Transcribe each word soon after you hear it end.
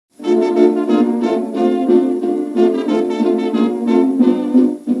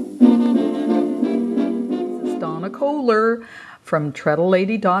ruler from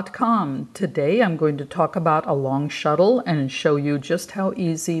TreadleLady.com. Today I'm going to talk about a long shuttle and show you just how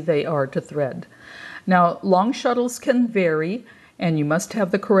easy they are to thread. Now, long shuttles can vary, and you must have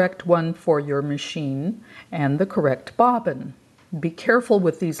the correct one for your machine and the correct bobbin. Be careful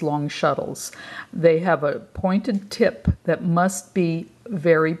with these long shuttles. They have a pointed tip that must be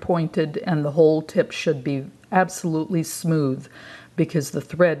very pointed, and the whole tip should be absolutely smooth because the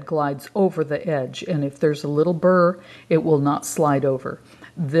thread glides over the edge, and if there's a little burr, it will not slide over.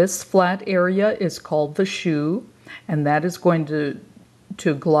 This flat area is called the shoe, and that is going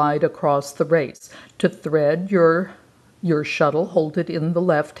to glide across the race. To thread your shuttle, hold it in the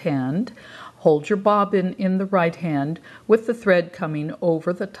left hand. Hold your bobbin in the right hand with the thread coming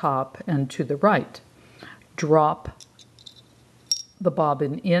over the top and to the right. Drop the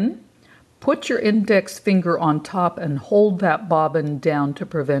bobbin in. Put your index finger on top and hold that bobbin down to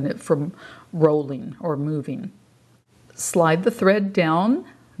prevent it from rolling or moving. Slide the thread down.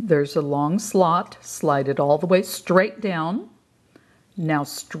 There's a long slot. Slide it all the way straight down. Now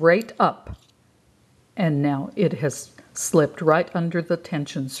straight up. And now it has slipped right under the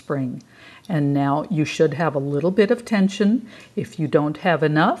tension spring. And now you should have a little bit of tension. If you don't have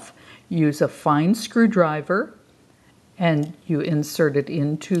enough, use a fine screwdriver and you insert it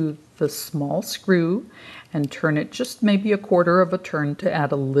into the small screw and turn it just maybe a quarter of a turn to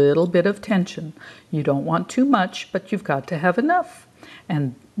add a little bit of tension. You don't want too much, but you've got to have enough.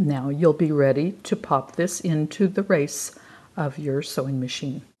 And now you'll be ready to pop this into the race of your sewing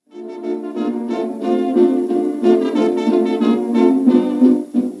machine.